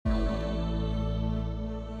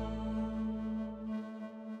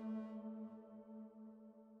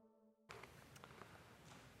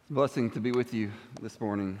Blessing to be with you this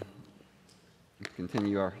morning.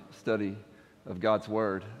 Continue our study of God's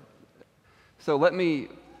Word. So let me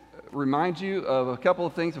remind you of a couple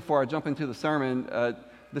of things before I jump into the sermon.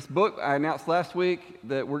 This book I announced last week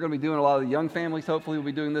that we're going to be doing a lot of the young families. Hopefully we'll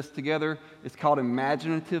be doing this together. It's called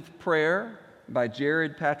Imaginative Prayer by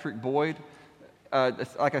Jared Patrick Boyd.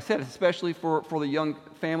 Like I said, it's especially for the young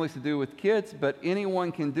families to do with kids, but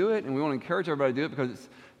anyone can do it, and we want to encourage everybody to do it because it's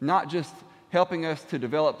not just helping us to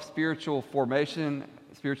develop spiritual formation,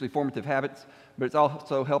 spiritually formative habits, but it's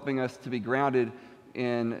also helping us to be grounded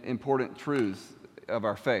in important truths of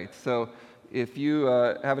our faith. So if you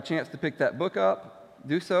have a chance to pick that book up,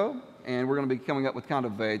 do so, and we're going to be coming up with kind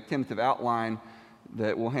of a tentative outline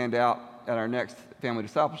that we'll hand out at our next family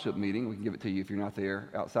discipleship meeting. We can give it to you if you're not there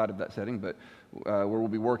outside of that setting, but where we'll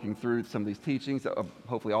be working through some of these teachings,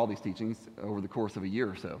 hopefully all these teachings, over the course of a year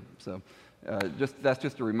or so. So that's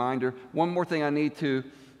just a reminder. One more thing I need to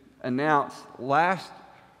announce. Last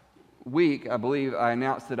week, I believe, I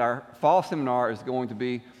announced that our fall seminar is going to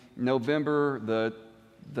be November,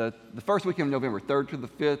 the first weekend of November, 3rd to the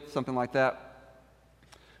 5th, something like that.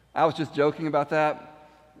 I was just joking about that.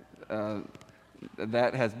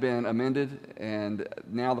 That has been amended, and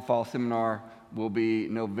now the fall seminar will be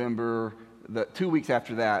November, the 2 weeks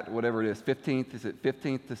after that, whatever it is, 15th, is it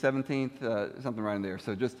 15th to 17th? Something right in there.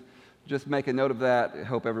 So just make a note of that. I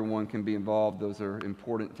hope everyone can be involved. Those are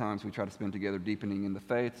important times we try to spend together deepening in the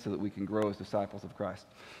faith so that we can grow as disciples of Christ.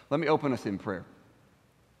 Let me open us in prayer.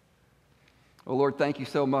 Oh Lord, thank you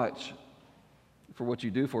so much for what you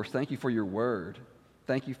do for us. Thank you for your word.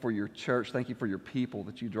 Thank you for your church. Thank you for your people,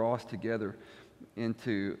 that you draw us together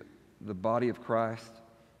into the body of Christ.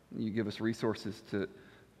 You give us resources to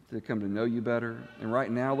come to know you better. And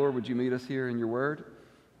right now, Lord, would you meet us here in your word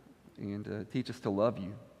and teach us to love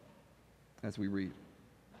you as we read.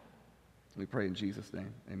 We pray in Jesus'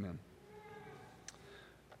 name. Amen.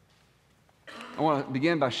 I want to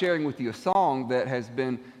begin by sharing with you a song that has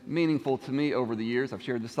been meaningful to me over the years. I've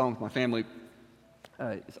shared this song with my family.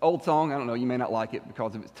 It's an old song. I don't know, you may not like it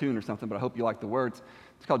because of its tune or something, but I hope you like the words.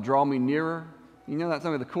 It's called Draw Me Nearer. You know that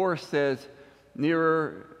song? The chorus says,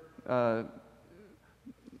 nearer,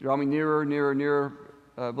 draw me nearer, nearer, nearer,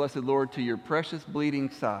 blessed Lord, to your precious bleeding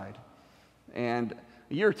side. And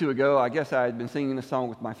a year or two ago, I guess I had been singing this song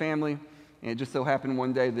with my family, and it just so happened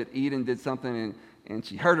one day that Eden did something, and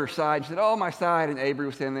she hurt her side. She said, "Oh, my side," and Avery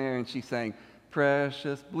was standing there, and she sang,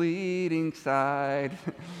 "Precious bleeding side."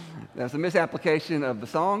 That's a misapplication of the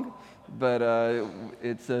song, but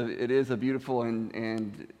it is a beautiful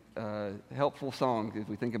and helpful song if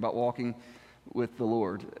we think about walking with the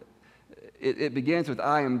Lord. It begins with,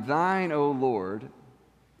 "I am thine, O Lord,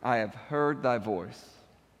 I have heard thy voice,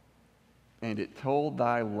 and it told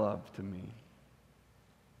thy love to me."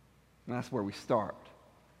 And that's where we start.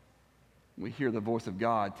 We hear the voice of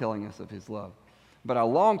God telling us of his love. "But I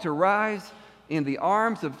long to rise in the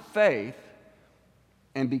arms of faith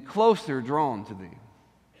and be closer drawn to thee."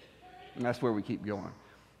 And that's where we keep going.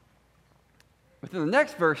 But then the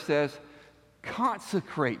next verse says,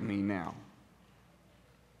 "Consecrate me now."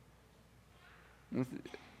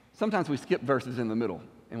 Sometimes we skip verses in the middle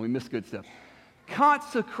and we miss good stuff.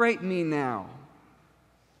 "Consecrate me now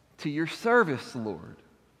to your service, Lord,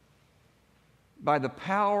 by the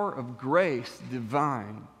power of grace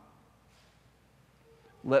divine.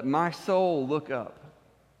 Let my soul look up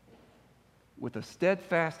with a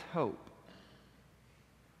steadfast hope,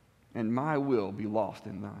 and my will be lost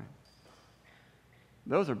in thine."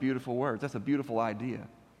 Those are beautiful words. That's a beautiful idea.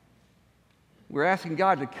 We're asking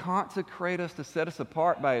God to consecrate us, to set us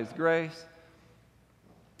apart by his grace.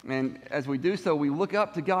 And as we do so, we look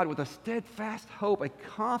up to God with a steadfast hope, a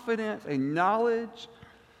confidence, a knowledge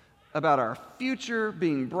about our future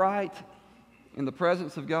being bright in the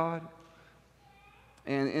presence of God.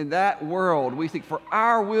 And in that world, we seek for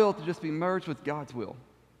our will to just be merged with God's will.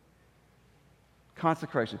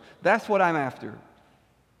 Consecration. That's what I'm after.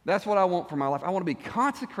 That's what I want for my life. I want to be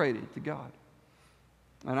consecrated to God.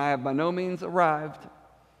 And I have by no means arrived,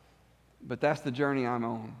 but that's the journey I'm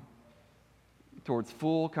on, towards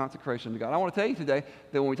full consecration to God. I want to tell you today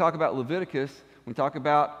that when we talk about Leviticus, when we talk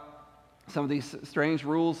about some of these strange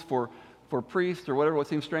rules for priests or whatever, what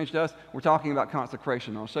seems strange to us, we're talking about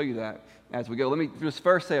consecration. I'll show you that as we go. Let me just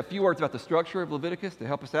first say a few words about the structure of Leviticus to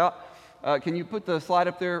help us out. Can you put the slide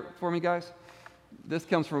up there for me, guys? This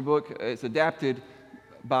comes from a book. It's adapted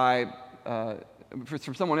by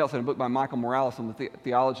from someone else in a book by Michael Morales on the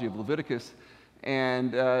theology of Leviticus.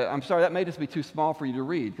 And I'm sorry, that may just be too small for you to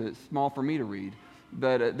read because it's small for me to read.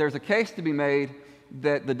 But there's a case to be made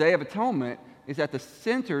that the Day of Atonement is at the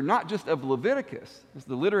center, not just of Leviticus, it's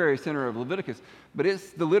the literary center of Leviticus, but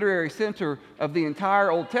it's the literary center of the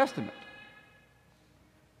entire Old Testament.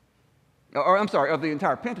 Or, I'm sorry, of the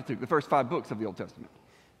entire Pentateuch, the first 5 books of the Old Testament.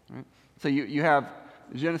 Right? So you have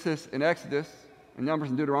Genesis and Exodus and Numbers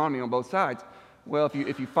and Deuteronomy on both sides. Well,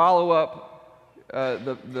 if you follow up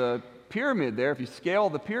the pyramid there, if you scale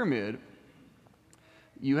the pyramid,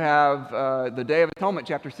 you have the Day of Atonement,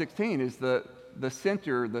 chapter 16, is the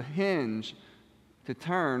center, the hinge to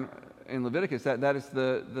turn in Leviticus. That is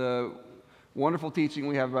the wonderful teaching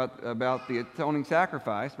we have about the atoning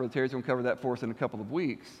sacrifice. Brother Terry's going to cover that for us in a couple of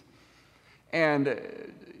weeks. And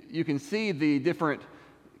you can see the different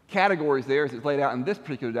categories there as it's laid out in this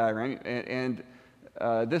particular diagram. And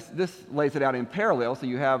this lays it out in parallel. So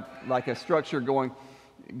you have like a structure going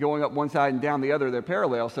up one side and down the other. They're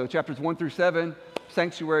parallel. So chapters 1 through 7,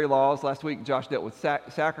 sanctuary laws. Last week, Josh dealt with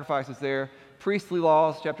sacrifices there. Priestly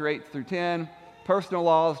laws, chapter 8 through 10. Personal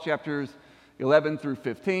laws, chapters 11 through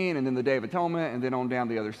 15. And then the Day of Atonement, and then on down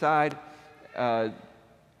the other side.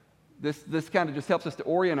 This kind of just helps us to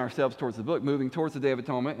orient ourselves towards the book, moving towards the Day of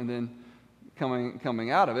Atonement and then coming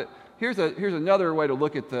out of it. Here's another way to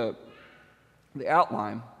look at the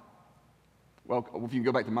outline. Well, if you can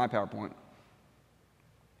go back to my PowerPoint.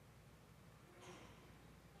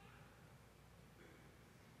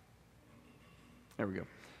 There we go.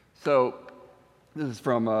 So this is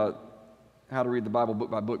from How to Read the Bible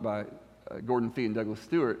Book by Gordon Fee and Douglas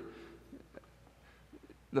Stewart.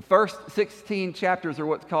 The first 16 chapters are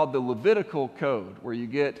what's called the Levitical Code, where you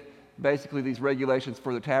get basically these regulations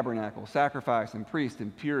for the tabernacle, sacrifice and priest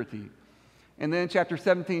and purity. And then chapters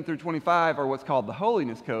 17 through 25 are what's called the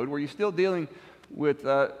Holiness Code, where you're still dealing with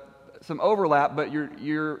some overlap, but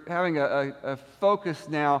you're having a focus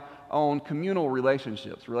now on communal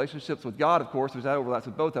relationships with God, of course. There's that overlaps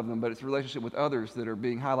with both of them, but it's relationship with others that are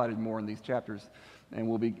being highlighted more in these chapters, and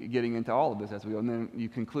we'll be getting into all of this as we go. And then you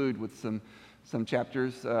conclude with some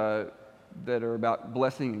chapters that are about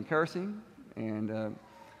blessing and cursing, and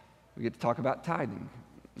we get to talk about tithing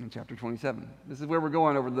in chapter 27. This is where we're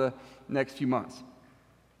going over the next few months,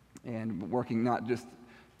 and working not just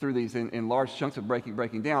through these in large chunks of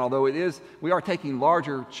breaking down, although we are taking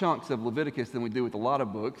larger chunks of Leviticus than we do with a lot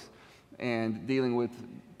of books, and dealing with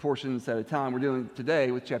portions at a time. We're dealing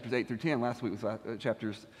today with chapters 8 through 10. Last week was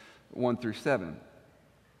chapters 1 through 7.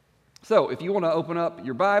 So if you want to open up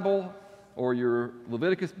your Bible or your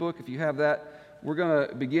Leviticus book, if you have that, we're going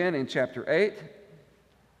to begin in chapter 8.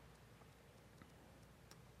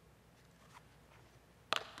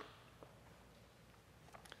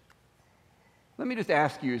 Let me just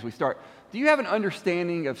ask you as we start, do you have an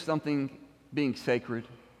understanding of something being sacred?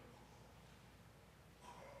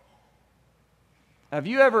 Have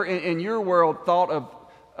you ever in your world thought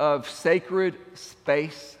of sacred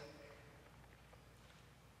space?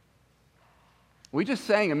 We just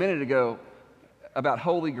sang a minute ago about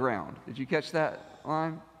holy ground. Did you catch that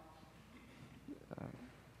line?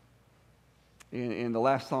 In the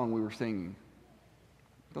last song we were singing,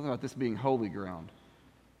 talking about this being holy ground.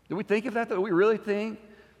 Do we think of that? Do we really think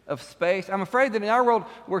of space? I'm afraid that in our world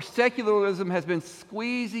where secularism has been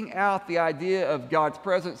squeezing out the idea of God's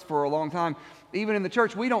presence for a long time, even in the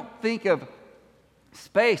church, we don't think of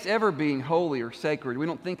space ever being holy or sacred. We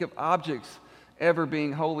don't think of objects ever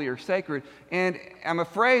being holy or sacred. And I'm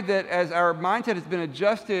afraid that as our mindset has been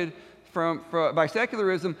adjusted by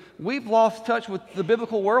secularism, we've lost touch with the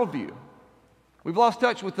biblical worldview. We've lost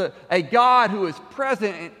touch with a God who is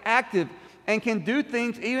present and active and can do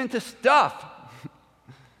things even to stuff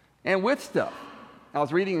and with stuff. I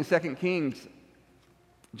was reading in 2 Kings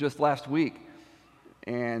just last week,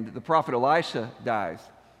 and the prophet Elisha dies.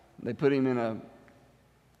 They put him in a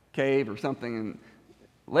cave or something, and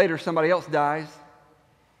later somebody else dies,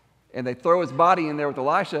 and they throw his body in there with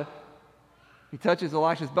Elisha. He touches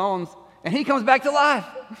Elisha's bones, and he comes back to life.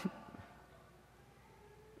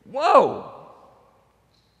 Whoa!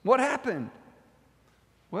 What happened?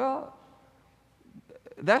 Well,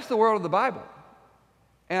 that's the world of the Bible.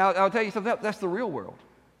 And I'll tell you something else. That's the real world.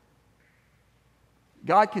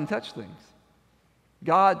 God can touch things.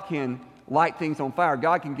 God can light things on fire.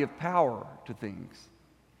 God can give power to things.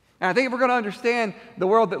 And I think if we're going to understand the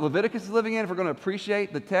world that Leviticus is living in, if we're going to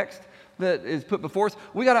appreciate the text that is put before us,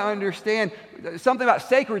 we got to understand something about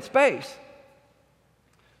sacred space.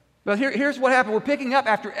 But here's what happened. We're picking up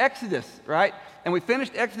after Exodus, right? And we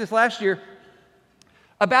finished Exodus last year.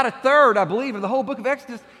 About a third, I believe, of the whole book of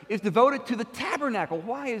Exodus is devoted to the tabernacle.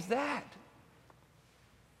 Why is that?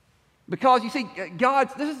 Because you see,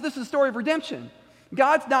 this is the story of redemption.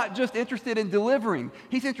 God's not just interested in delivering.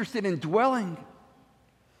 He's interested in dwelling.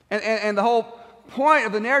 And the whole point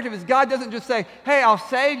of the narrative is God doesn't just say, hey, I'll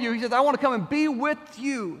save you. He says, I want to come and be with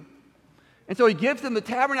you. And so he gives them the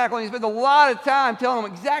tabernacle, and he spends a lot of time telling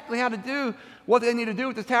them exactly how to do what they need to do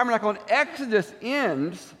with this tabernacle. And Exodus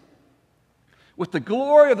ends with the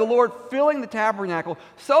glory of the Lord filling the tabernacle,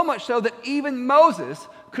 so much so that even Moses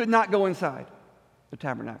could not go inside the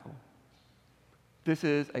tabernacle. This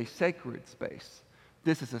is a sacred space.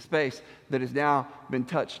 This is a space that has now been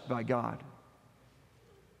touched by God.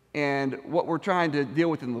 And what we're trying to deal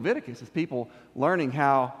with in Leviticus is people learning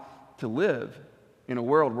how to live in a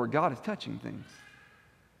world where God is touching things.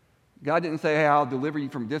 God didn't say, hey, I'll deliver you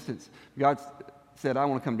from a distance. God said, I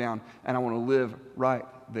want to come down and I want to live right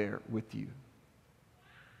there with you.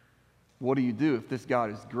 What do you do if this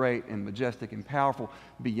God is great and majestic and powerful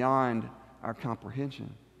beyond our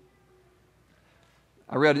comprehension?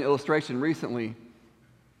 I read an illustration recently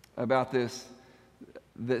about this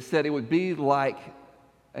that said it would be like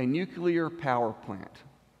a nuclear power plant.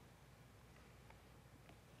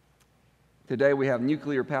 Today we have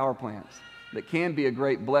nuclear power plants that can be a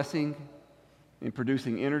great blessing in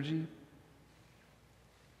producing energy.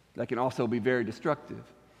 That can also be very destructive.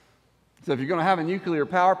 So if you're going to have a nuclear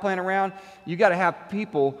power plant around, you got to have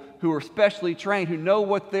people who are specially trained, who know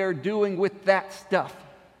what they're doing with that stuff.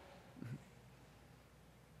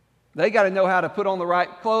 They got to know how to put on the right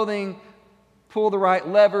clothing, pull the right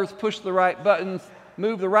levers, push the right buttons,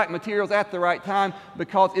 move the right materials at the right time,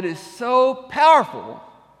 because it is so powerful.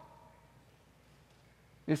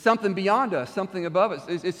 It's something beyond us, something above us.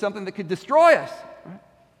 It's something that could destroy us. Right?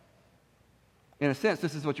 In a sense,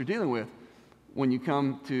 this is what you're dealing with when you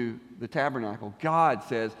come to the tabernacle. God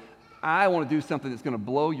says, I want to do something that's going to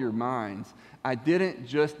blow your minds. I didn't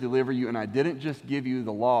just deliver you, and I didn't just give you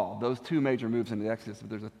the law. Those two major moves in the Exodus. But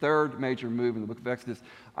there's a third major move in the book of Exodus.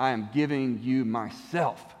 I am giving you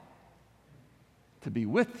myself to be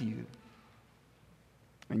with you.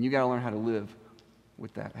 And you got to learn how to live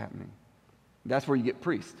with that happening. That's where you get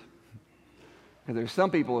priests. Because there's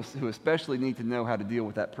some people who especially need to know how to deal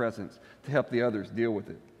with that presence to help the others deal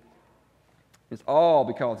with it. It's all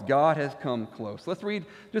because God has come close. Let's read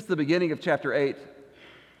just the beginning of chapter 8.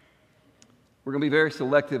 We're going to be very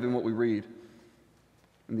selective in what we read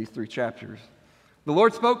in these 3 chapters. The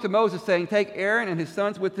Lord spoke to Moses, saying, take Aaron and his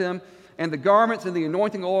sons with him, and the garments and the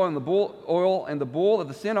anointing oil and the bull of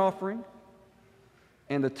the sin offering,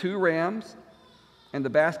 and the 2 rams, and the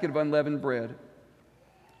basket of unleavened bread,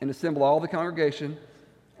 and assemble all the congregation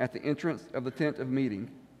at the entrance of the tent of meeting.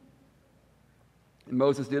 And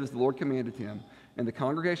Moses did as the Lord commanded him, and the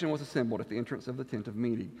congregation was assembled at the entrance of the tent of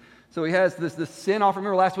meeting. So he has this sin offering.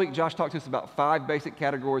 Remember last week Josh talked to us about 5 basic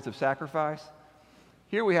categories of sacrifice?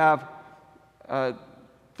 Here we have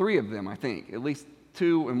 3 of them, I think, at least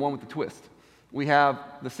 2 and 1 with the twist. We have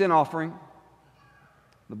the sin offering,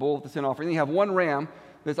 the bull with the sin offering. Then you have 1 ram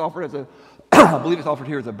that's offered as a, I believe it's offered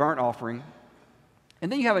here as a burnt offering.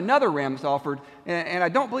 And then you have another ram that's offered, and I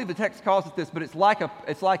don't believe the text calls it this, but it's like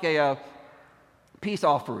a peace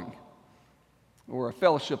offering or a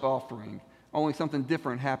fellowship offering. Only something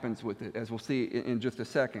different happens with it, as we'll see in just a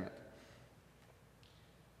second.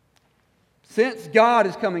 Since God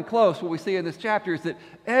is coming close, what we see in this chapter is that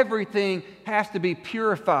everything has to be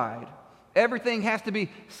purified. Everything has to be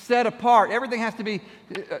set apart. Everything has to be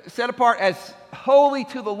set apart as holy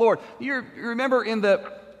to the Lord. You remember in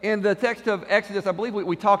the text of Exodus, I believe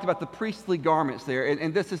we talked about the priestly garments there.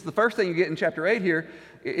 And this is the first thing you get in chapter 8 here,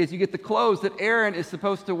 is you get the clothes that Aaron is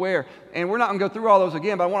supposed to wear. And we're not going to go through all those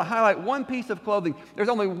again, but I want to highlight one piece of clothing. There's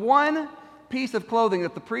only one piece of clothing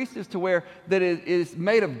that the priest is to wear that is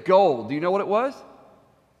made of gold. Do you know what it was?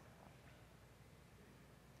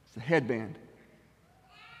 It's a headband.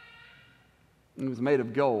 It was made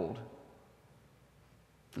of gold.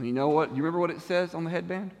 And you know what? You remember what it says on the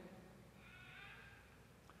headband?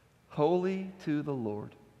 Holy to the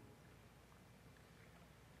Lord.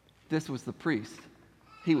 This was the priest.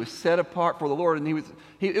 He was set apart for the Lord, and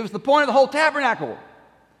it was the point of the whole tabernacle.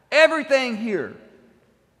 Everything here,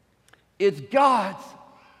 it's God's.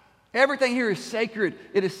 Everything here is sacred.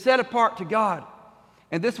 It is set apart to God.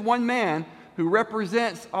 And this one man who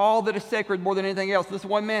represents all that is sacred more than anything else, this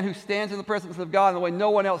one man who stands in the presence of God in the way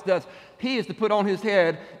no one else does, he is to put on his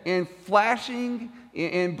head in flashing,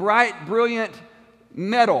 in bright, brilliant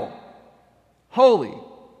metal, holy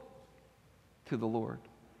to the Lord.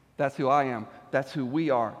 That's who I am. That's who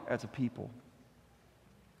we are as a people.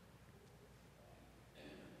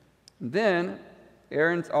 And then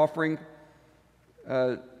Aaron's offering,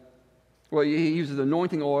 he uses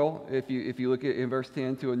anointing oil, if you look at in verse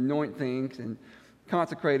 10, to anoint things and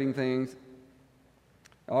consecrating things.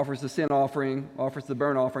 Offers the sin offering, offers the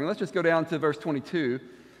burnt offering. Let's just go down to verse 22.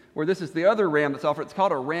 where this is the other ram that's offered. It's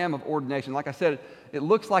called a ram of ordination. Like I said, it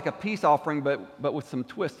looks like a peace offering, but with some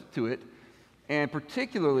twist to it. And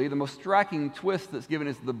particularly, the most striking twist that's given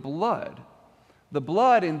is the blood. The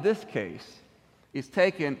blood, in this case, is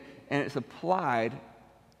taken and it's applied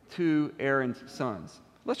to Aaron's sons.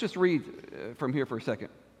 Let's just read from here for a second.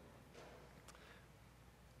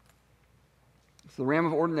 It's the ram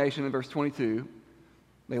of ordination in verse 22.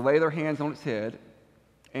 They lay their hands on its head,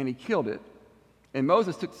 and he killed it. And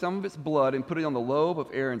Moses took some of its blood and put it on the lobe of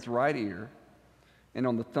Aaron's right ear, and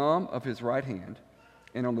on the thumb of his right hand,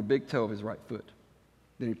 and on the big toe of his right foot.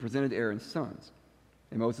 Then he presented Aaron's sons.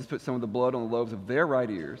 And Moses put some of the blood on the lobes of their right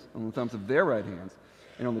ears, on the thumbs of their right hands,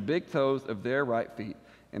 and on the big toes of their right feet.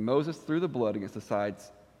 And Moses threw the blood against the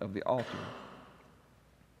sides of the altar.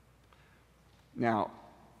 Now,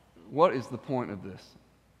 what is the point of this?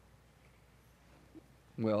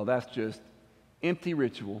 Well, that's just empty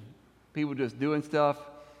ritual. People just doing stuff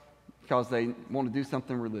because they want to do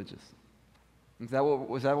something religious.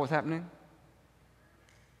 Was that what's happening?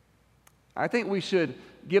 I think we should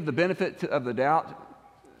give the benefit of the doubt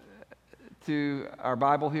to our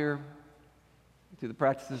Bible here, to the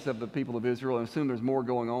practices of the people of Israel, and assume there's more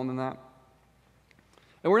going on than that.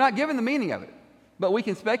 And we're not given the meaning of it, but we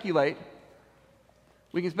can speculate.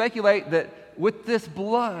 We can speculate that with this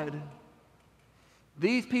blood,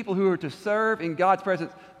 these people who are to serve in God's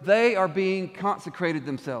presence, they are being consecrated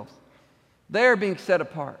themselves. They are being set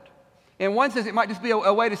apart. In one sense, it might just be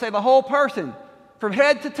a way to say the whole person, from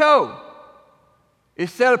head to toe,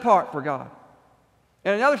 is set apart for God.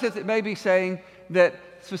 In another sense, it may be saying that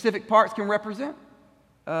specific parts can represent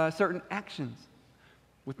certain actions.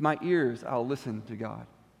 With my ears, I'll listen to God.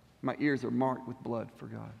 My ears are marked with blood for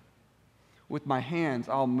God. With my hands,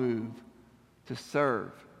 I'll move to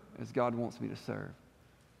serve as God wants me to serve.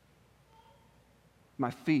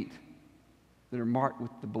 My feet that are marked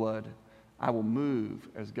with the blood, I will move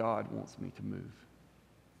as God wants me to move.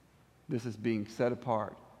 This is being set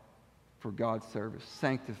apart for God's service,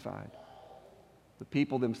 sanctified. The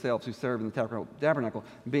people themselves who serve in the tabernacle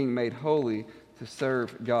being made holy to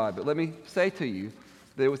serve God. But let me say to you,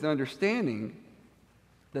 there was an understanding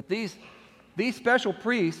that these special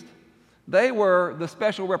priests, they were the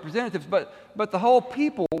special representatives, but the whole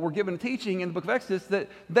people were given a teaching in the book of Exodus that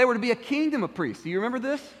they were to be a kingdom of priests. Do you remember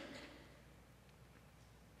this?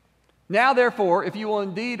 Now, therefore, if you will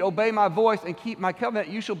indeed obey my voice and keep my covenant,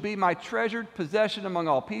 you shall be my treasured possession among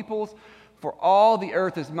all peoples, for all the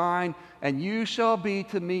earth is mine, and you shall be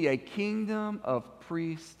to me a kingdom of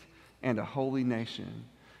priests and a holy nation.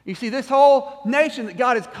 You see, this whole nation that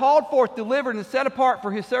God has called forth, delivered, and set apart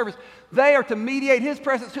for his service, they are to mediate his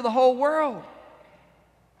presence to the whole world.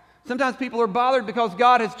 Sometimes people are bothered because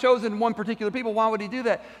God has chosen one particular people. Why would he do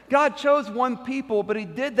that? God chose one people, but he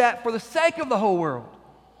did that for the sake of the whole world.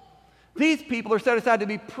 These people are set aside to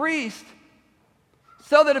be priests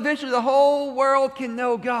so that eventually the whole world can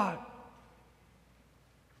know God.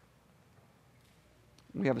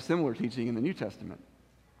 We have a similar teaching in the New Testament.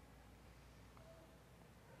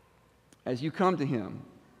 As you come to him,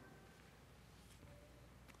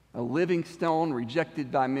 a living stone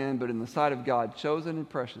rejected by men, but in the sight of God, chosen and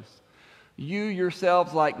precious, you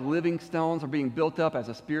yourselves, like living stones, are being built up as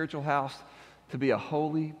a spiritual house to be a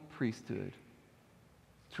holy priesthood,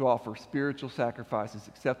 to offer spiritual sacrifices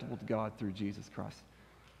acceptable to God through Jesus Christ.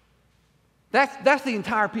 That's the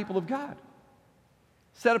entire people of God.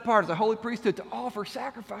 Set apart as a holy priesthood to offer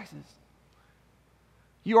sacrifices.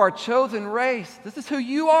 You are a chosen race. This is who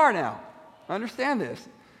you are now. Understand this.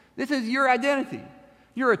 This is your identity.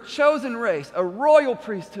 You're a chosen race, a royal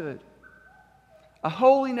priesthood, a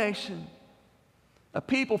holy nation, a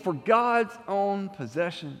people for God's own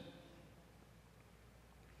possession,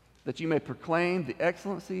 that you may proclaim the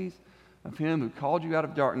excellencies of him who called you out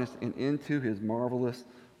of darkness and into his marvelous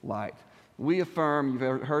light. We affirm,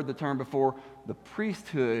 you've heard the term before, the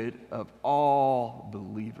priesthood of all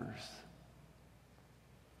believers.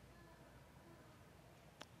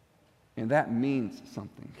 And that means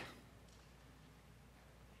something.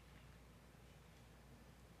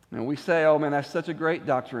 And we say, oh man, that's such a great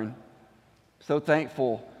doctrine. So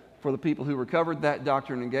thankful for the people who recovered that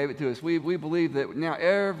doctrine and gave it to us. We believe that now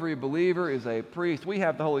every believer is a priest. We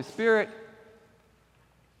have the Holy Spirit.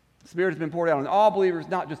 The Spirit has been poured out on all believers,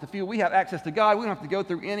 not just a few. We have access to God. We don't have to go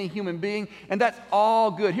through any human being, and that's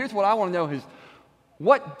all good. Here's what I want to know is,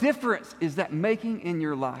 what difference is that making in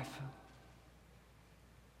your life?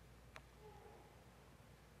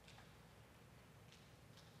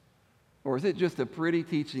 Or is it just a pretty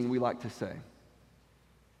teaching we like to say?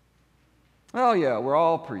 Oh yeah, we're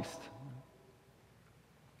all priests.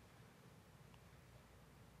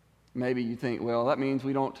 Maybe you think, well, that means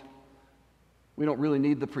we don't really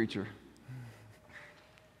need the preacher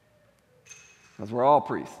because we're all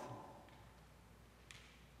priests.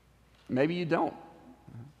 Maybe you don't.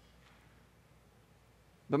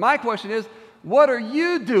 But my question is, what are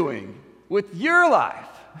you doing with your life?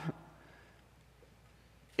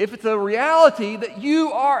 If it's a reality that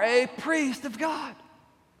you are a priest of God.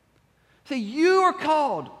 See, you are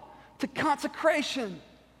called to consecration.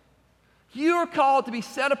 You are called to be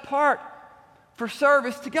set apart for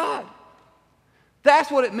service to God. That's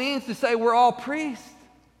what it means to say we're all priests.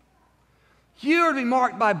 You are to be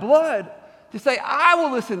marked by blood, to say, I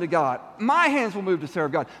will listen to God. My hands will move to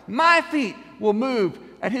serve God. My feet will move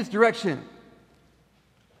at His direction.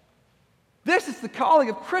 This is the calling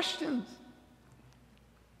of Christians.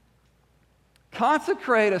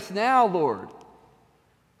 Consecrate us now, Lord,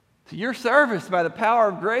 to your service by the power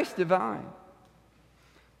of grace divine.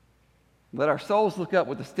 Let our souls look up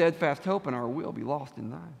with a steadfast hope, and our will be lost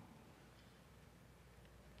in thine.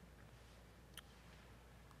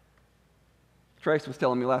 Trace was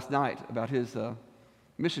telling me last night about his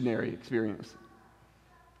missionary experience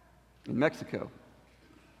in Mexico.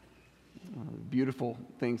 Beautiful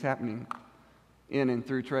things happening in and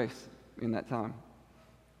through Trace in that time.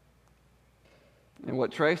 And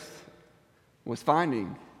what Trace was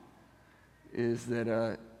finding is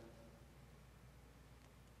that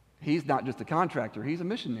he's not just a contractor, he's a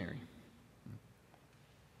missionary.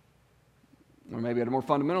 Or maybe at a more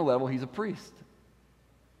fundamental level, he's a priest.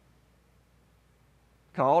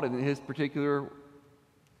 Called in his particular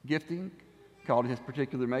gifting, called in his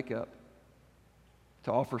particular makeup,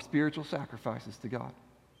 to offer spiritual sacrifices to God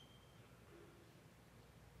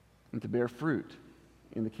and to bear fruit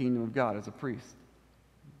in the kingdom of God as a priest.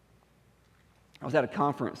 I was at a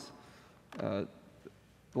conference the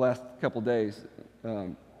last couple days, I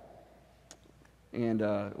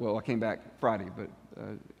came back Friday, but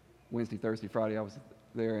Wednesday, Thursday, Friday, I was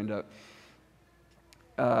there, and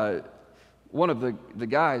one of the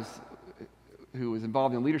guys who was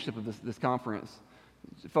involved in the leadership of this conference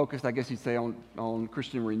focused, I guess you'd say, on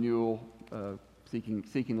Christian renewal,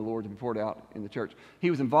 seeking the Lord to be poured out in the church.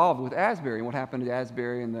 He was involved with Asbury and what happened at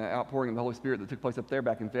Asbury and the outpouring of the Holy Spirit that took place up there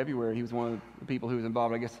back in February. He was one of the people who was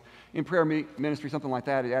involved, I guess, in prayer ministry, something like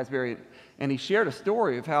that at Asbury. And he shared a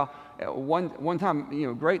story of how at one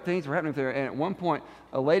time, great things were happening there. And at one point,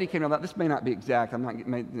 a lady came down. This may not be exact. I'm not,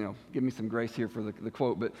 give me some grace here for the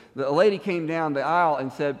quote. But a lady came down the aisle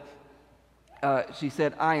and said, she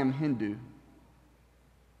said, "I am Hindu."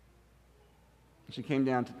 She came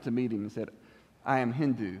down to meet him and said, "I am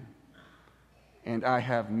Hindu, and I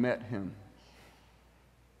have met him."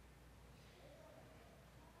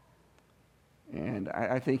 And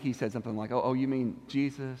I think he said something like, "Oh, you mean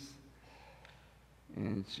Jesus?"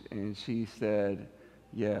 And she said,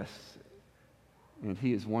 "Yes, and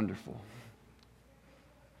he is wonderful."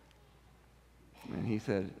 And he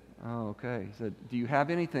said, "Oh, okay." He said, Do you have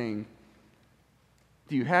anything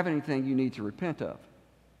you need to repent of?"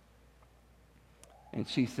 And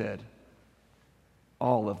she said,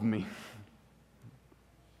 "All of me."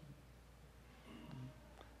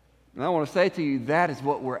 And I want to say to you, that is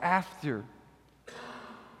what we're after.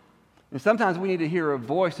 And sometimes we need to hear a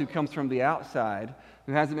voice who comes from the outside,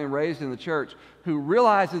 who hasn't been raised in the church, who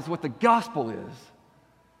realizes what the gospel is,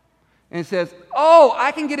 and says, "Oh,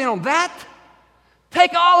 I can get in on that?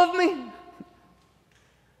 Take all of me?"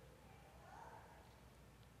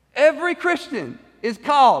 Every Christian is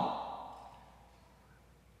called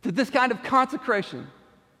to this kind of consecration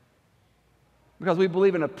because we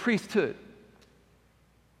believe in a priesthood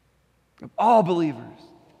of all believers.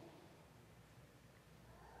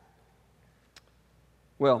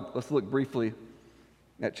 Well, let's look briefly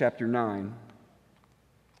at chapter 9.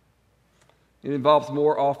 It involves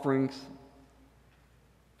more offerings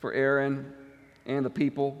for Aaron and the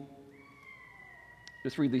people.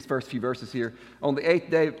 Just read these first few verses here. On the 8th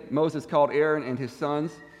day, Moses called Aaron and his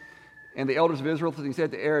sons and the elders of Israel, and he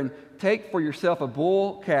said to Aaron, "Take for yourself a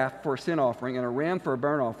bull calf for a sin offering and a ram for a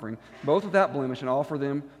burnt offering, both without blemish, and offer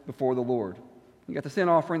them before the Lord." You got the sin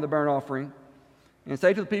offering, the burnt offering. And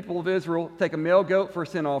say to the people of Israel, "Take a male goat for a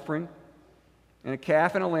sin offering, and a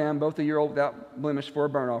calf and a lamb, both a year old without blemish, for a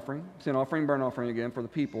burnt offering." Sin offering, burnt offering again for the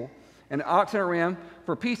people. "And an ox and a ram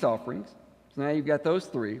for peace offerings." So now you've got those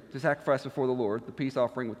three to sacrifice before the Lord, the peace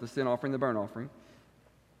offering with the sin offering, the burnt offering.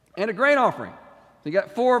 And a grain offering. So you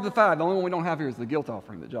got 4 of the 5. The only one we don't have here is the guilt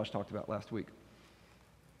offering that Josh talked about last week.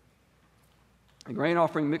 A grain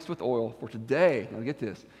offering mixed with oil for today. Now get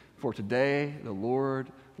this. For today the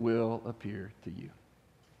Lord will appear to you.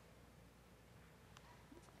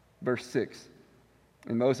 Verse 6.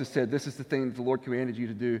 And Moses said, "This is the thing that the Lord commanded you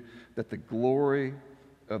to do, that the glory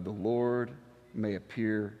of the Lord may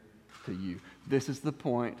appear to you." This is the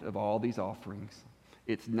point of all these offerings.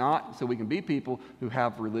 It's not so we can be people who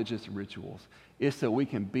have religious rituals. It's so we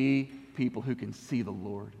can be people who can see the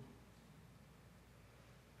Lord.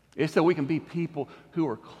 It's so we can be people who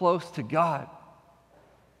are close to God.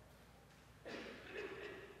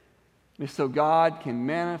 It's so God can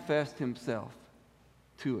manifest himself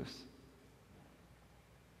to us.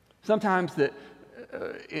 Sometimes that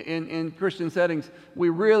in Christian settings, we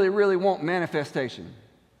really, really want manifestation.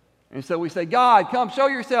 And so we say, "God, come show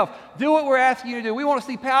yourself. Do what we're asking you to do. We want to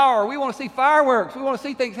see power. We want to see fireworks. We want to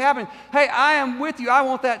see things happen. Hey, I am with you. I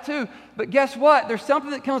want that too." But guess what? There's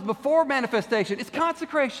something that comes before manifestation. It's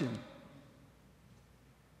consecration.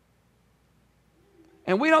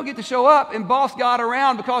 And we don't get to show up and boss God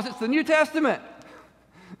around because it's the New Testament.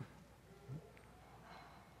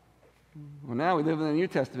 Well, now we live in the New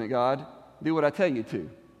Testament, God. Do what I tell you to.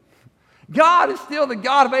 God is still the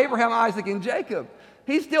God of Abraham, Isaac, and Jacob.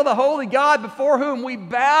 He's still the holy God before whom we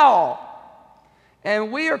bow.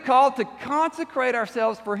 And we are called to consecrate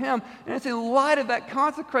ourselves for him. And it's in light of that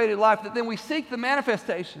consecrated life that then we seek the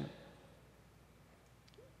manifestation.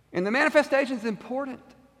 And the manifestation is important.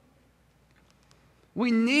 We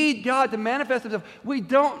need God to manifest himself. We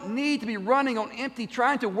don't need to be running on empty,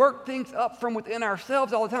 trying to work things up from within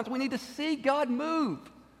ourselves all the time. So we need to see God move.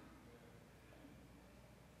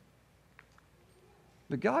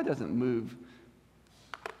 But God doesn't move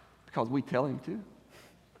because we tell him to.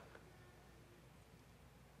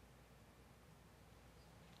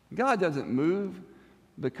 God doesn't move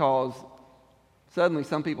because suddenly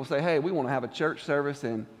some people say, "Hey, we want to have a church service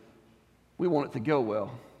and we want it to go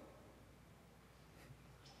well.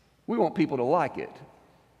 We want people to like it.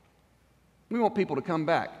 We want people to come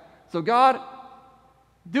back. So God,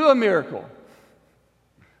 do a miracle."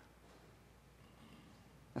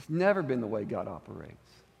 That's never been the way God operates.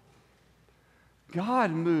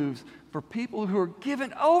 God moves for people who are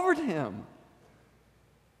given over to him.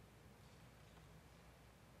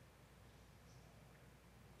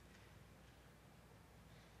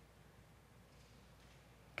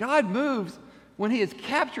 God moves when he has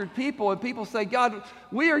captured people and people say, "God,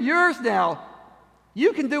 we are yours now.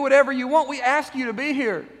 You can do whatever you want. We ask you to be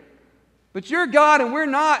here. But you're God and we're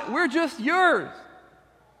not. We're just yours."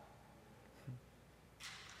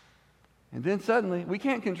 And then suddenly, we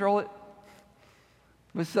can't control it,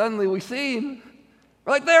 but suddenly we see him.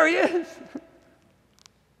 We're like, "There he is."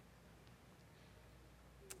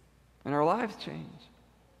 And our lives change.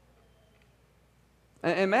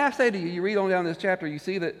 And may I say to you, you read on down this chapter, you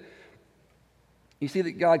see that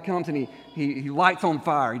God comes and he lights on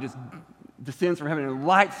fire. He just descends from heaven and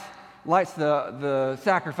lights the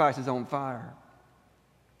sacrifices on fire.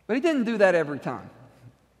 But he didn't do that every time.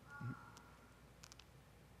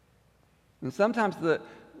 And sometimes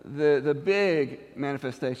the big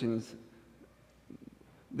manifestations,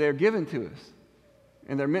 they're given to us,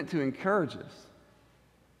 and they're meant to encourage us.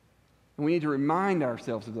 And we need to remind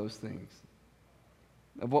ourselves of those things,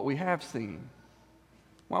 of what we have seen,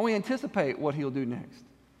 while we anticipate what he'll do next.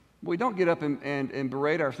 We don't get up and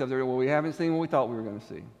berate ourselves. Well, we haven't seen what we thought we were going to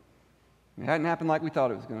see. It hadn't happened like we thought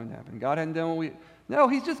it was going to happen. God hadn't done what we... No,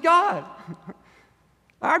 he's just God.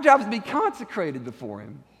 Our job is to be consecrated before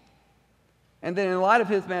him. And then in light of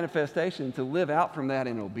his manifestation, to live out from that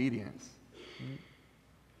in obedience.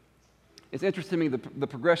 It's interesting to me, the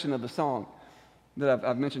progression of the song that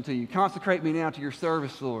I've mentioned to you. "Consecrate me now to your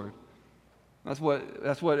service, Lord." That's what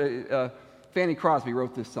Fanny Crosby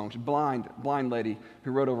wrote this song. She's a blind lady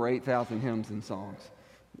who wrote over 8,000 hymns and songs.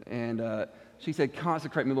 And she said,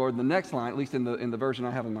 "Consecrate me, Lord." And the next line, at least in the version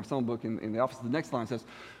I have in my song book in the office, the next line says,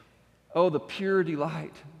 "Oh, the pure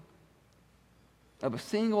delight of a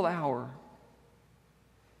single hour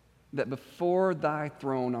that before thy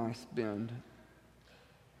throne I spend,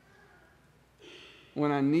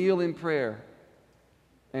 when I kneel in prayer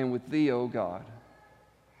and with thee, O God,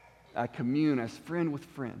 I commune as friend with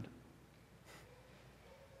friend."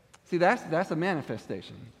 See, that's a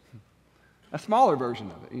manifestation. A smaller version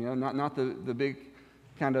of it, not the big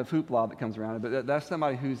kind of hoopla that comes around it, but that's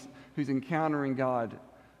somebody who's encountering God,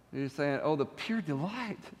 who's saying, "Oh, the pure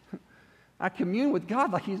delight. I commune with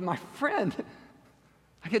God like he's my friend.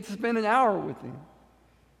 I get to spend an hour with him."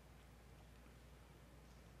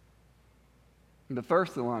 And the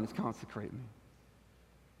first of the line is "Consecrate me.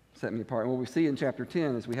 Set me apart." And what we see in chapter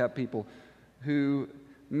 10 is we have people who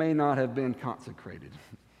may not have been consecrated.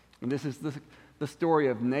 And this is the story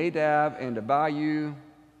of Nadab and Abihu.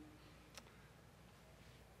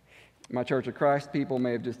 My Church of Christ people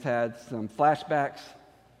may have just had some flashbacks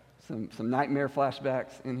some nightmare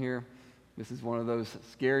flashbacks in here. This is one of those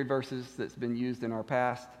scary verses that's been used in our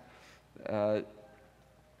past.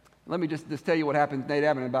 Let me just tell you what happened.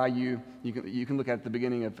 Nadab and Abihu, you can look at the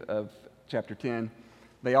beginning of chapter 10.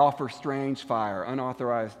 They offer strange fire,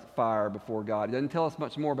 unauthorized fire before God. It doesn't tell us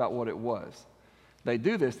much more about what it was. They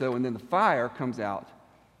do this, though, and then the fire comes out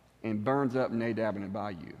and burns up Nadab and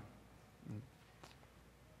Abihu.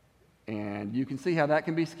 And you can see how that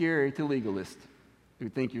can be scary to legalists who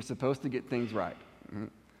think you're supposed to get things right.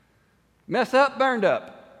 Mess up, burned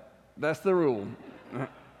up. That's the rule.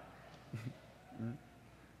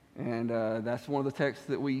 And that's one of the texts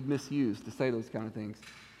that we misuse to say those kind of things.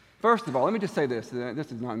 First of all, let me just say this.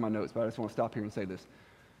 This is not in my notes, but I just want to stop here and say this.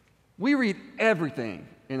 We read everything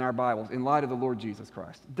in our Bibles in light of the Lord Jesus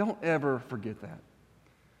Christ. Don't ever forget that.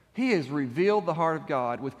 He has revealed the heart of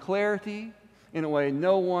God with clarity in a way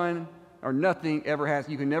no one or nothing ever has.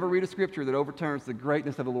 You can never read a scripture that overturns the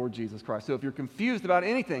greatness of the Lord Jesus Christ. So if you're confused about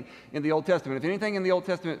anything in the Old Testament, if anything in the Old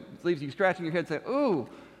Testament leaves you scratching your head and say, ooh,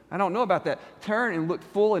 I don't know about that, turn and look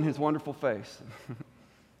full in his wonderful face.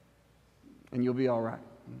 And you'll be all right.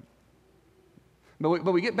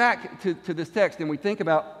 But we get back to this text and we think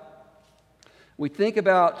about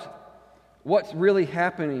what's really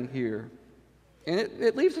happening here. And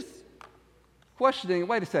it leaves us questioning,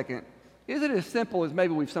 wait a second, is it as simple as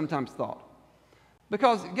maybe we've sometimes thought?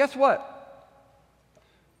 Because guess what?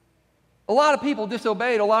 A lot of people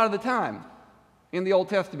disobeyed a lot of the time in the Old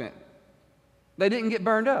Testament. They didn't get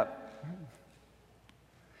burned up.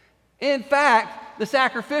 In fact, the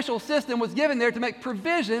sacrificial system was given there to make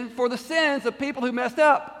provision for the sins of people who messed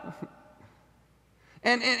up.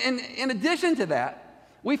 And in addition to that,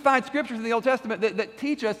 we find scriptures in the Old Testament that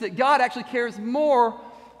teach us that God actually cares more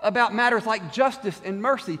about matters like justice and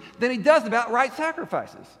mercy than he does about right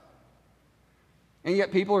sacrifices. And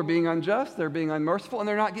yet people are being unjust, they're being unmerciful, and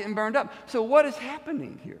they're not getting burned up. So what is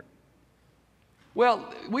happening here?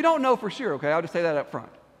 Well, we don't know for sure, okay? I'll just say that up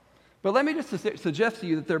front. But let me just suggest to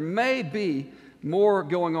you that there may be more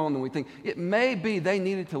going on than we think. It may be they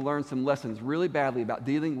needed to learn some lessons really badly about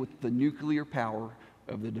dealing with the nuclear power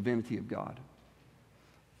of the divinity of God.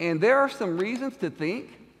 And there are some reasons to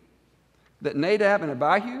think that Nadab and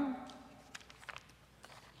Abihu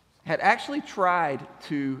had actually tried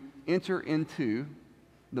to enter into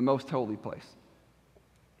the most holy place.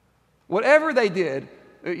 Whatever they did,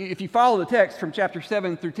 if you follow the text from chapter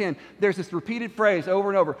 7 through 10, there's this repeated phrase over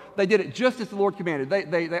and over. They did it just as the Lord commanded.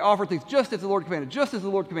 They offered things just as the Lord commanded, just as the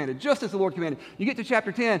Lord commanded, just as the Lord commanded. You get to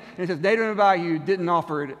chapter 10, and it says, Nadab and Abihu didn't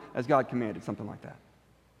offer it as God commanded, something like that.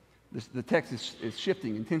 The text is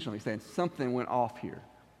shifting intentionally, saying something went off here.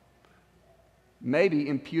 Maybe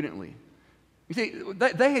impudently. You see,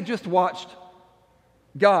 they had just watched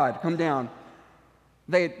God come down.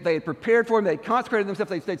 They had prepared for him. They had consecrated themselves.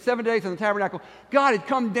 They stayed 7 days in the tabernacle. God had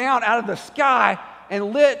come down out of the sky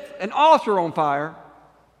and lit an altar on fire.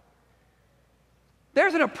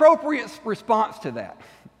 There's an appropriate response to that.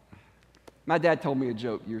 My dad told me a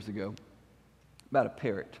joke years ago about a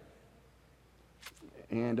parrot.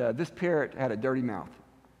 And this parrot had a dirty mouth.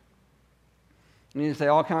 And he'd say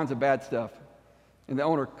all kinds of bad stuff. And the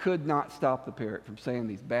owner could not stop the parrot from saying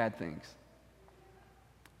these bad things.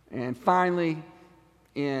 And finally,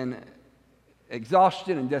 in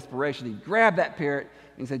exhaustion and desperation, he grabbed that parrot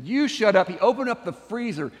and said, "You shut up." He opened up the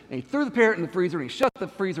freezer, and he threw the parrot in the freezer, and he shut the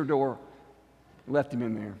freezer door and left him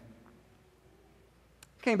in there.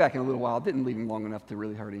 Came back in a little while, didn't leave him long enough to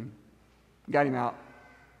really hurt him. Got him out.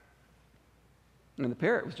 And the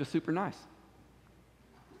parrot was just super nice.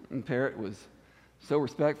 And the parrot was so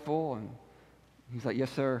respectful, and he's like,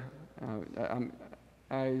 "Yes, sir.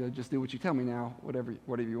 I just do what you tell me now, whatever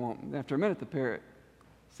you want." And after a minute, the parrot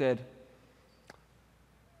said,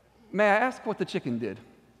 "May I ask what the chicken did?"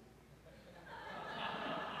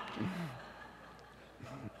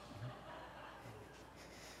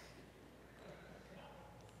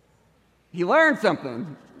 He learned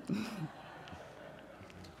something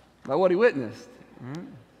by what he witnessed. Right?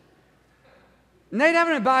 Nadab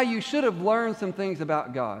and Abihu should have learned some things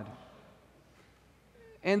about God.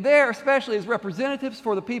 And there, especially as representatives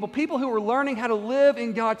for the people who were learning how to live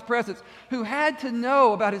in God's presence, who had to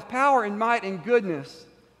know about his power and might and goodness,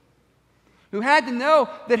 who had to know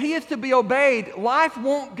that he is to be obeyed. Life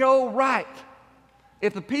won't go right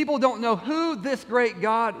if the people don't know who this great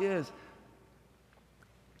God is.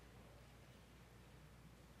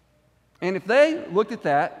 And if they looked at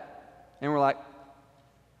that and were like,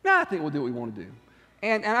 "Nah, I think we'll do what we want to do."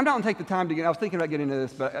 And I'm not going to take the time to I was thinking about getting into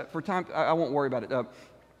this, but for time, I won't worry about it.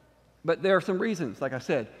 But there are some reasons, like I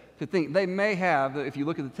said, to think they may have, if you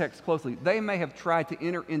look at the text closely, they may have tried to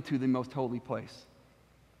enter into the most holy place.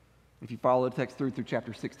 If you follow the text through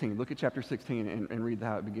chapter 16, look at chapter 16 and read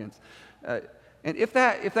how it begins. And if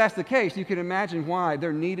that's the case, you can imagine why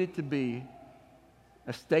there needed to be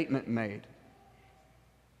a statement made.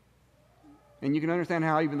 And you can understand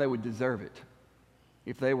how even they would deserve it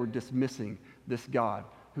if they were dismissing this God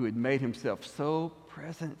who had made himself so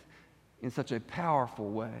present in such a powerful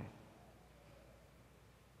way.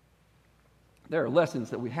 There are lessons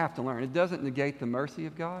that we have to learn. It doesn't negate the mercy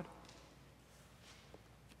of God.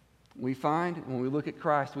 We find, when we look at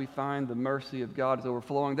Christ, we find the mercy of God is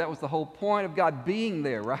overflowing. That was the whole point of God being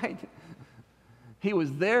there, right? He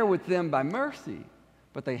was there with them by mercy,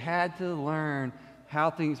 but they had to learn how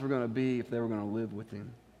things were going to be if they were going to live with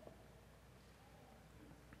him.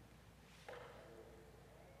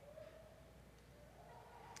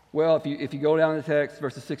 Well, if you go down the text,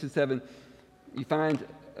 verses 6 and 7, you find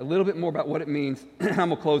a little bit more about what it means. I'm going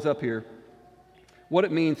to close up here. What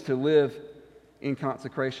it means to live in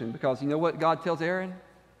consecration. Because you know what God tells Aaron?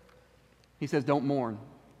 He says, don't mourn.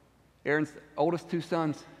 Aaron's oldest two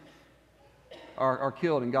sons are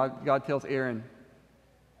killed, and God tells Aaron,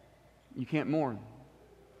 you can't mourn.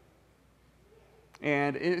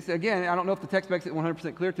 And it's, again, I don't know if the text makes it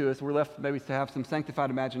 100% clear to us. We're left maybe to have some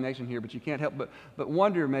sanctified imagination here, but you can't help but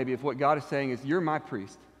wonder maybe if what God is saying is, you're my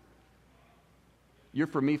priest. You're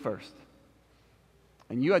for me first.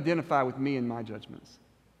 And you identify with me in my judgments.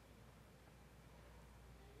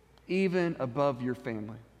 Even above your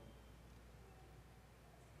family.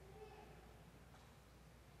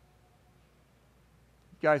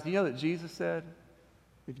 Guys, do you know that Jesus said,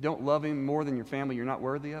 if you don't love him more than your family, you're not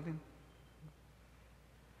worthy of him?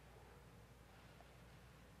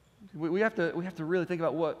 We have to really think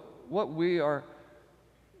about what we're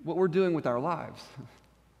doing with our lives.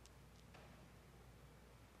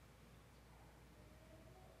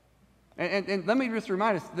 And let me just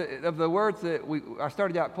remind us of the words that I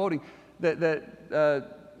started out quoting that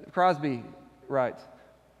Crosby writes.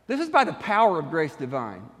 This is by the power of grace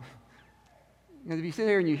divine. If you sit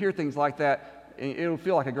here and you hear things like that, it'll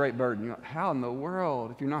feel like a great burden. You're like, how in the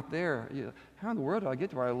world, if you're not there, how in the world do I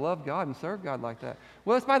get to where I love God and serve God like that?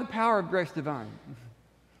 Well, it's by the power of grace divine.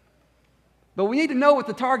 But we need to know what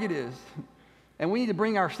the target is. And we need to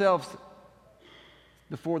bring ourselves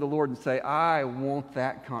before the Lord and say, I want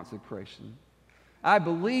that consecration. I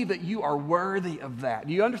believe that you are worthy of that.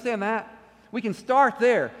 Do you understand that? We can start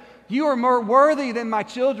there. You are more worthy than my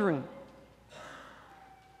children.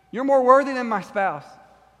 You're more worthy than my spouse.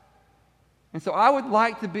 And so I would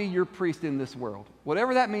like to be your priest in this world.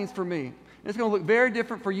 Whatever that means for me. It's going to look very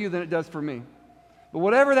different for you than it does for me. But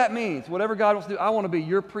whatever that means, whatever God wants to do, I want to be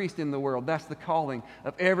your priest in the world. That's the calling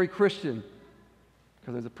of every Christian.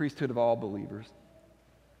 Because there's a priesthood of all believers.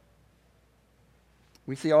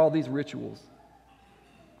 We see all these rituals.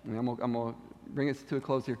 And I'm going to bring it to a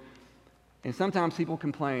close here. And sometimes people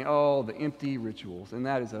complain, oh, the empty rituals. And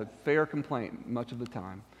that is a fair complaint much of the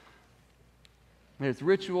time. And it's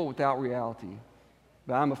ritual without reality.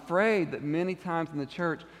 But I'm afraid that many times in the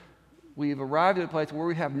church, we've arrived at a place where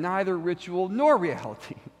we have neither ritual nor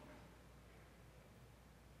reality.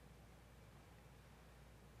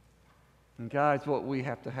 And guys, what we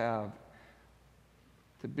have to have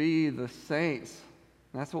to be the saints,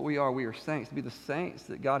 that's what we are. We are saints. To be the saints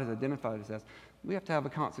that God has identified us as, we have to have a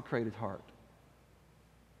consecrated heart.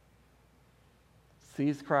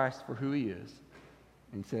 Sees Christ for who he is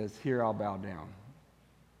and says, here I'll bow down.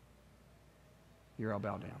 Here I'll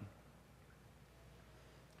bow down.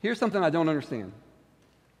 Here's something I don't understand.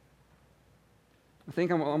 I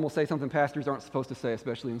think I'm going to say something pastors aren't supposed to say,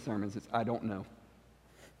 especially in sermons. It's, I don't know.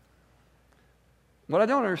 What I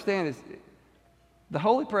don't understand is the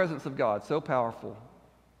holy presence of God, so powerful,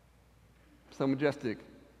 so majestic,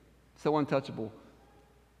 so untouchable.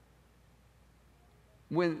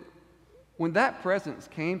 When that presence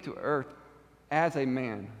came to earth as a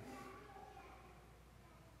man,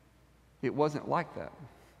 it wasn't like that.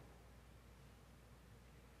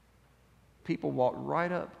 People walked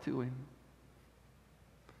right up to him.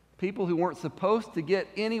 People who weren't supposed to get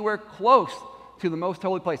anywhere close to the most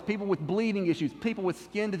holy place. People with bleeding issues, people with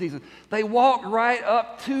skin diseases. They walked right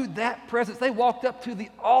up to that presence. They walked up to the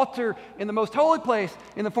altar in the most holy place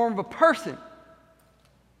in the form of a person.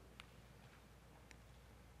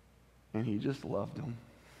 And he just loved them.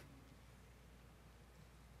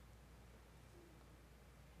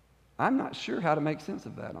 I'm not sure how to make sense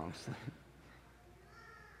of that, honestly.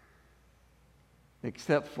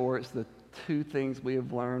 Except for it's the two things we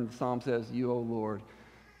have learned. The Psalm says, you, O Lord,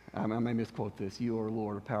 I may misquote this, you, O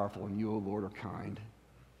Lord, are powerful, and you, O Lord, are kind.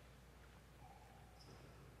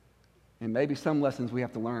 And maybe some lessons we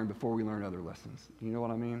have to learn before we learn other lessons. You know what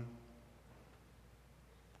I mean?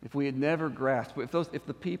 if we had never grasped, if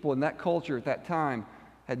the people in that culture at that time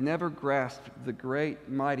had never grasped the great,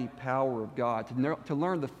 mighty power of God, to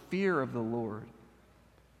learn the fear of the Lord,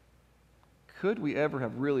 could we ever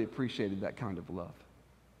have really appreciated that kind of love?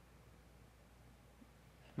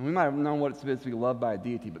 And we might have known what it is to be loved by a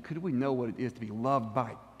deity, but could we know what it is to be loved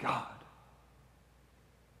by God?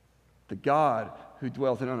 The God who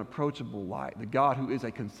dwells in unapproachable light, the God who is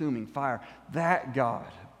a consuming fire, that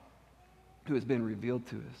God who has been revealed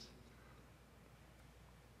to us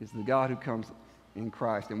is the God who comes in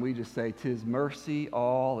Christ. And we just say, "'Tis mercy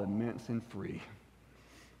all immense and free."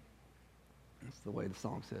 That's the way the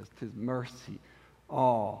song says. "'Tis mercy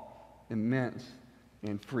all immense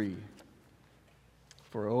and free.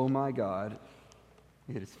 For, oh my God,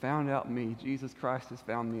 it has found out me. Jesus Christ has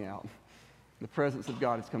found me out. The presence of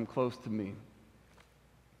God has come close to me.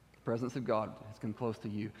 The presence of God has come close to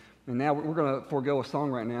you." And now we're going to forego a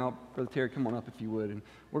song right now. Brother Terry, come on up if you would. And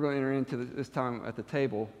we're going to enter into this time at the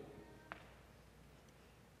table.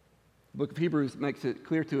 The book of Hebrews makes it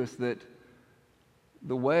clear to us that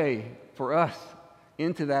the way for us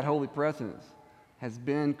into that holy presence has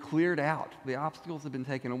been cleared out. The obstacles have been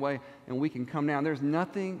taken away, and we can come down. There's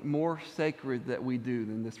nothing more sacred that we do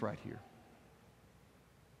than this right here.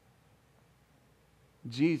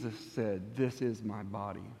 Jesus said, "This is my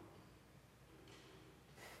body.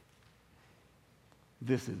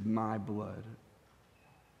 This is my blood.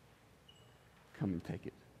 Come and take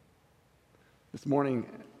it." This morning,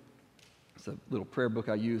 it's a little prayer book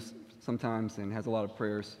I use sometimes and has a lot of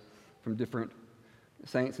prayers from different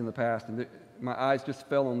saints in the past. And my eyes just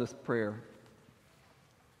fell on this prayer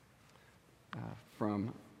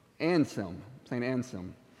from Anselm, St.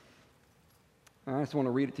 Anselm. And I just want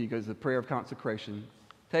to read it to you because it's a prayer of consecration.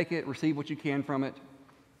 Take it, receive what you can from it.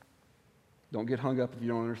 Don't get hung up if you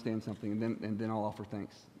don't understand something, and then I'll offer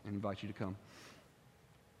thanks and invite you to come.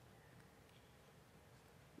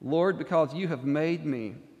 Lord, because you have made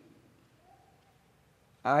me,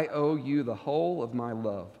 I owe you the whole of my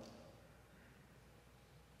love.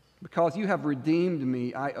 Because you have redeemed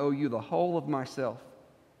me, I owe you the whole of myself.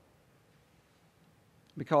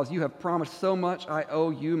 Because you have promised so much, I owe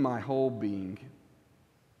you my whole being.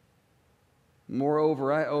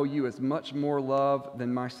 Moreover, I owe you as much more love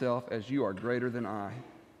than myself as you are greater than I,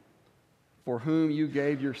 for whom you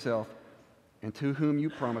gave yourself and to whom you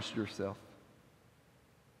promised yourself.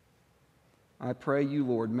 I pray you,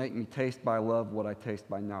 Lord, make me taste by love what I taste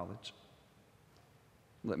by knowledge.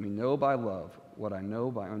 Let me know by love what I know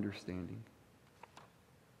by understanding.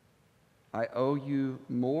 I owe you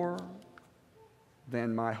more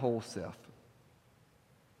than my whole self,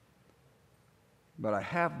 but I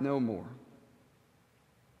have no more.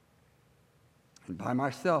 And by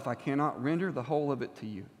myself I cannot render the whole of it to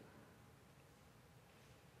you.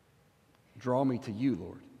 Draw me to you,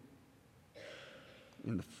 Lord,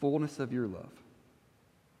 in the fullness of your love.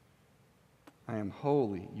 I am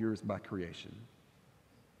wholly yours by creation.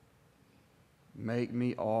 Make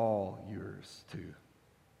me all yours too,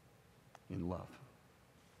 in love.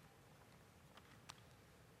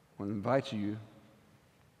 I want to invite you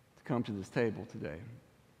to come to this table today,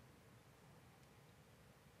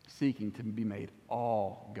 seeking to be made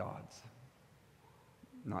all God's,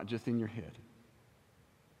 not just in your head,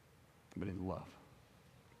 but in love.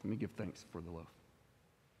 Let me give thanks for the loaf.